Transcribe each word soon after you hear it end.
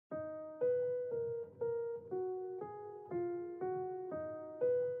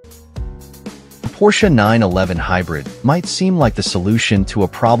Porsche 911 Hybrid might seem like the solution to a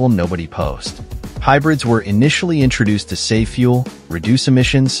problem nobody posed. Hybrids were initially introduced to save fuel, reduce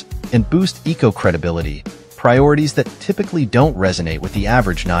emissions, and boost eco-credibility, priorities that typically don't resonate with the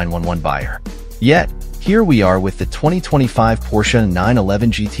average 911 buyer. Yet, here we are with the 2025 Porsche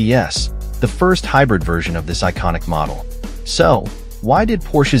 911 GTS, the first hybrid version of this iconic model. So, why did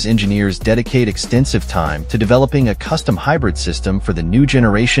Porsche's engineers dedicate extensive time to developing a custom hybrid system for the new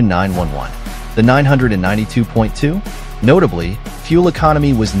generation 911? The 992.2? Notably, fuel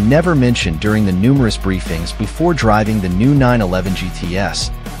economy was never mentioned during the numerous briefings before driving the new 911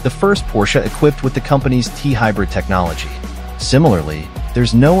 GTS, the first Porsche equipped with the company's T-hybrid technology. Similarly,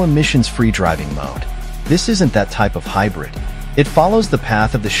 there's no emissions-free driving mode. This isn't that type of hybrid. It follows the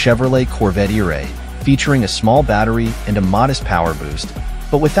path of the Chevrolet Corvette E-Ray, featuring a small battery and a modest power boost,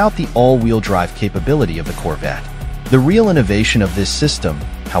 but without the all-wheel drive capability of the Corvette. The real innovation of this system,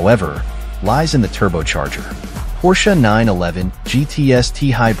 however, lies in the turbocharger. Porsche 911 GTS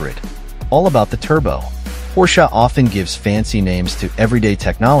T-Hybrid. All about the turbo. Porsche often gives fancy names to everyday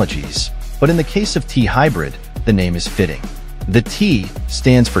technologies, but in the case of T-Hybrid, the name is fitting. The T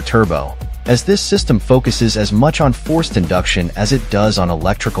stands for turbo, as this system focuses as much on forced induction as it does on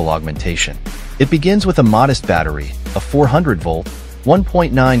electrical augmentation. It begins with a modest battery, a 400-volt,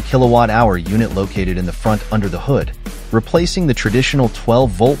 1.9 kilowatt-hour unit located in the front under the hood, replacing the traditional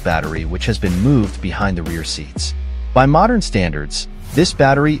 12-volt battery which has been moved behind the rear seats. By modern standards, this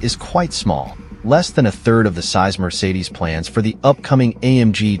battery is quite small, less than a third of the size Mercedes plans for the upcoming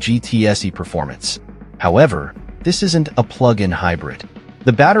AMG GTS E-Performance. However, this isn't a plug-in hybrid.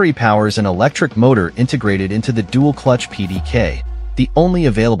 The battery powers an electric motor integrated into the dual-clutch PDK, the only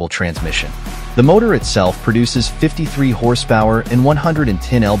available transmission. The motor itself produces 53 horsepower and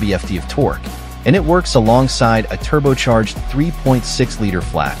 110 lb-ft of torque, and it works alongside a turbocharged 3.6-liter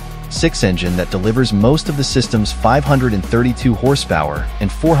flat-6 engine that delivers most of the system's 532 horsepower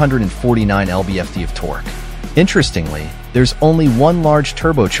and 449 lb-ft of torque. Interestingly, there's only one large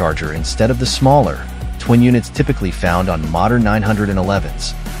turbocharger instead of the smaller, twin units typically found on modern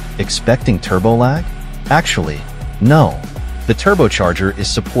 911s. Expecting turbo lag? Actually, no. The turbocharger is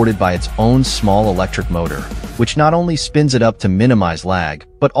supported by its own small electric motor, which not only spins it up to minimize lag,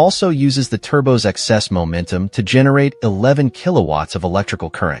 but also uses the turbo's excess momentum to generate 11 kilowatts of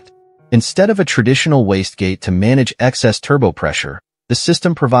electrical current. Instead of a traditional wastegate to manage excess turbo pressure, the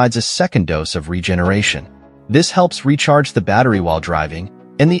system provides a second dose of regeneration. This helps recharge the battery while driving,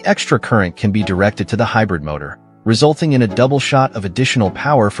 and the extra current can be directed to the hybrid motor, resulting in a double shot of additional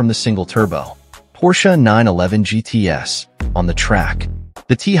power from the single turbo. Porsche 911 GTS. On the track.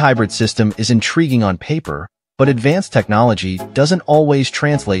 The T-hybrid system is intriguing on paper, but advanced technology doesn't always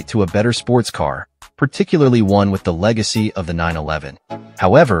translate to a better sports car, particularly one with the legacy of the 911.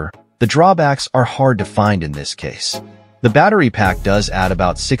 However, the drawbacks are hard to find in this case. The battery pack does add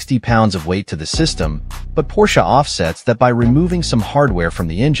about 60 pounds of weight to the system, but Porsche offsets that by removing some hardware from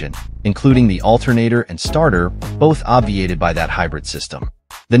the engine, including the alternator and starter, both obviated by that hybrid system.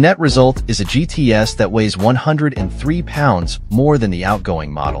 The net result is a GTS that weighs 103 pounds more than the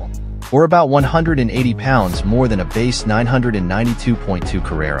outgoing model, or about 180 pounds more than a base 992.2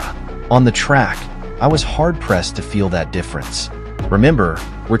 Carrera. On the track, I was hard-pressed to feel that difference. Remember,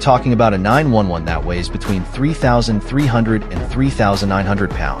 we're talking about a 911 that weighs between 3,300 and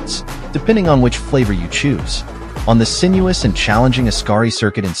 3,900 pounds, depending on which flavor you choose. On the sinuous and challenging Ascari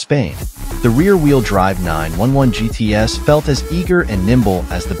circuit in Spain, the rear-wheel drive 911 GTS felt as eager and nimble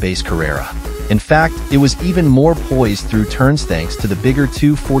as the base Carrera. In fact, it was even more poised through turns thanks to the bigger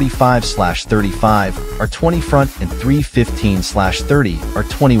 245/35 R20 front and 315/30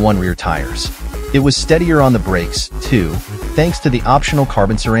 R21 rear tires. It was steadier on the brakes, too, thanks to the optional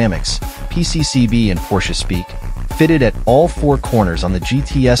carbon ceramics, PCCB and Porsche speak, fitted at all four corners on the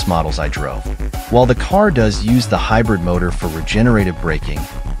GTS models I drove. While the car does use the hybrid motor for regenerative braking,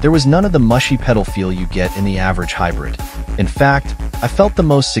 there was none of the mushy pedal feel you get in the average hybrid. In fact, I felt the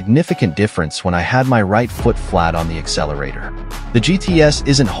most significant difference when I had my right foot flat on the accelerator. The GTS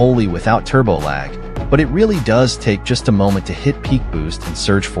isn't wholly without turbo lag, but it really does take just a moment to hit peak boost and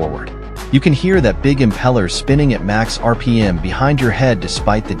surge forward. You can hear that big impeller spinning at max RPM behind your head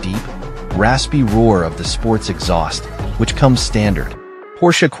despite the deep, raspy roar of the sports exhaust, which comes standard.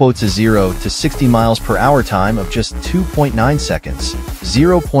 Porsche quotes a 0 to 60 miles per hour time of just 2.9 seconds,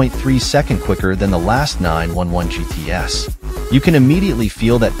 0.3 seconds quicker than the last 911 GTS. You can immediately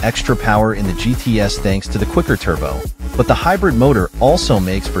feel that extra power in the GTS thanks to the quicker turbo, but But the hybrid motor also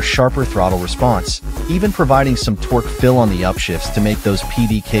makes for sharper throttle response, even providing some torque fill on the upshifts to make those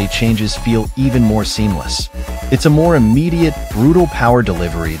PDK changes feel even more seamless. It's a more immediate, brutal power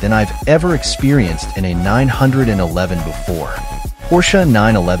delivery than I've ever experienced in a 911 before. Porsche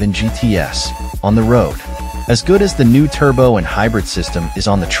 911 GTS, on the road. As good as the new turbo and hybrid system is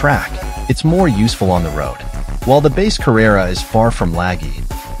on the track, it's more useful on the road. While the base Carrera is far from laggy,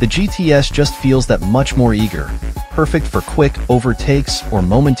 the GTS just feels that much more eager, perfect for quick overtakes or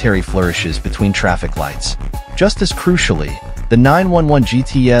momentary flourishes between traffic lights. Just as crucially, the 911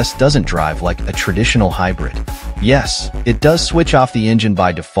 GTS doesn't drive like a traditional hybrid. Yes, it does switch off the engine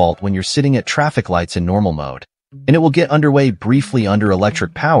by default when you're sitting at traffic lights in normal mode, and it will get underway briefly under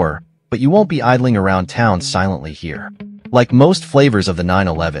electric power, but you won't be idling around town silently here. Like most flavors of the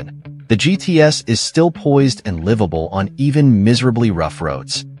 911, the GTS is still poised and livable on even miserably rough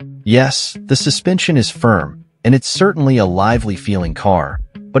roads. Yes, the suspension is firm, and it's certainly a lively feeling car,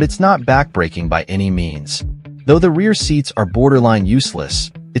 but it's not backbreaking by any means. Though the rear seats are borderline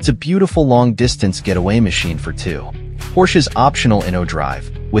useless, it's a beautiful long-distance getaway machine for two. Porsche's optional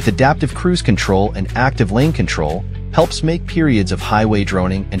InnoDrive, with adaptive cruise control and active lane control, helps make periods of highway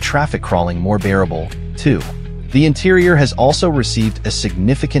droning and traffic crawling more bearable, too. The interior has also received a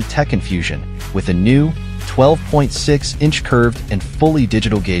significant tech infusion, with a new 12.6-inch curved and fully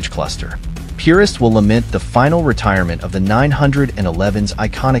digital gauge cluster. Purists will lament the final retirement of the 911's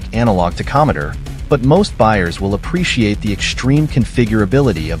iconic analog tachometer, but most buyers will appreciate the extreme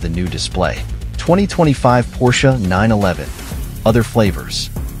configurability of the new display. 2025 Porsche 911. Other flavors.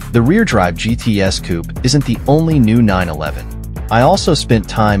 The rear-drive GTS Coupe isn't the only new 911. I also spent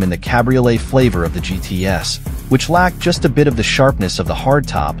time in the cabriolet flavor of the GTS, which lacked just a bit of the sharpness of the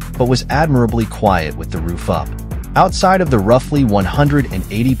hardtop but was admirably quiet with the roof up. Outside of the roughly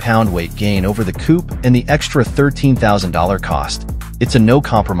 180-pound weight gain over the coupe and the extra $13,000 cost, it's a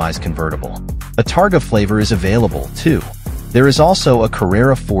no-compromise convertible. A Targa flavor is available, too. There is also a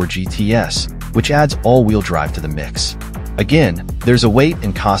Carrera 4 GTS, which adds all-wheel drive to the mix. Again, there's a weight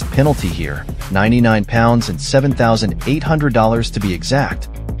and cost penalty here, 99 pounds and $7,800 to be exact,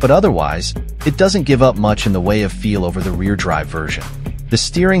 but otherwise, it doesn't give up much in the way of feel over the rear-drive version. The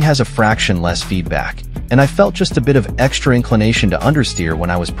steering has a fraction less feedback, and I felt just a bit of extra inclination to understeer when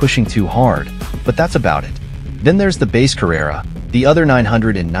I was pushing too hard, but that's about it. Then there's the base Carrera, the other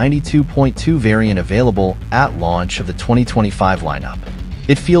 992.2 variant available at launch of the 2025 lineup.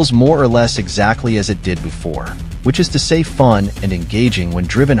 It feels more or less exactly as it did before, which is to say fun and engaging when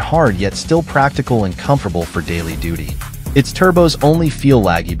driven hard yet still practical and comfortable for daily duty. Its turbos only feel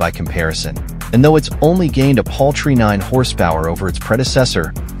laggy by comparison, and though it's only gained a paltry 9 horsepower over its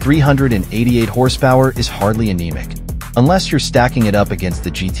predecessor, 388 horsepower is hardly anemic. Unless you're stacking it up against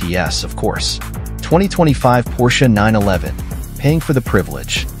the GTS, of course. 2025 Porsche 911. Paying for the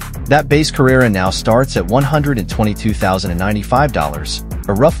privilege. That base Carrera now starts at $122,095,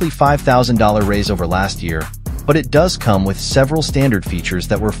 a roughly $5,000 raise over last year, but it does come with several standard features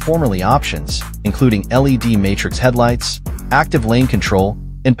that were formerly options, including LED matrix headlights, active lane control,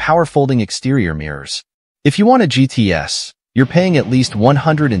 and power-folding exterior mirrors. If you want a GTS, you're paying at least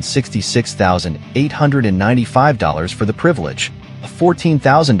 $166,895 for the privilege, a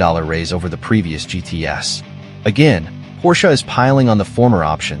 $14,000 raise over the previous GTS. Again, Porsche is piling on the former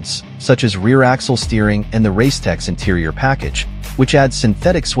options, such as rear axle steering and the Racetex interior package, which adds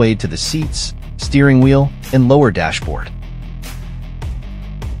synthetic suede to the seats, steering wheel, and lower dashboard.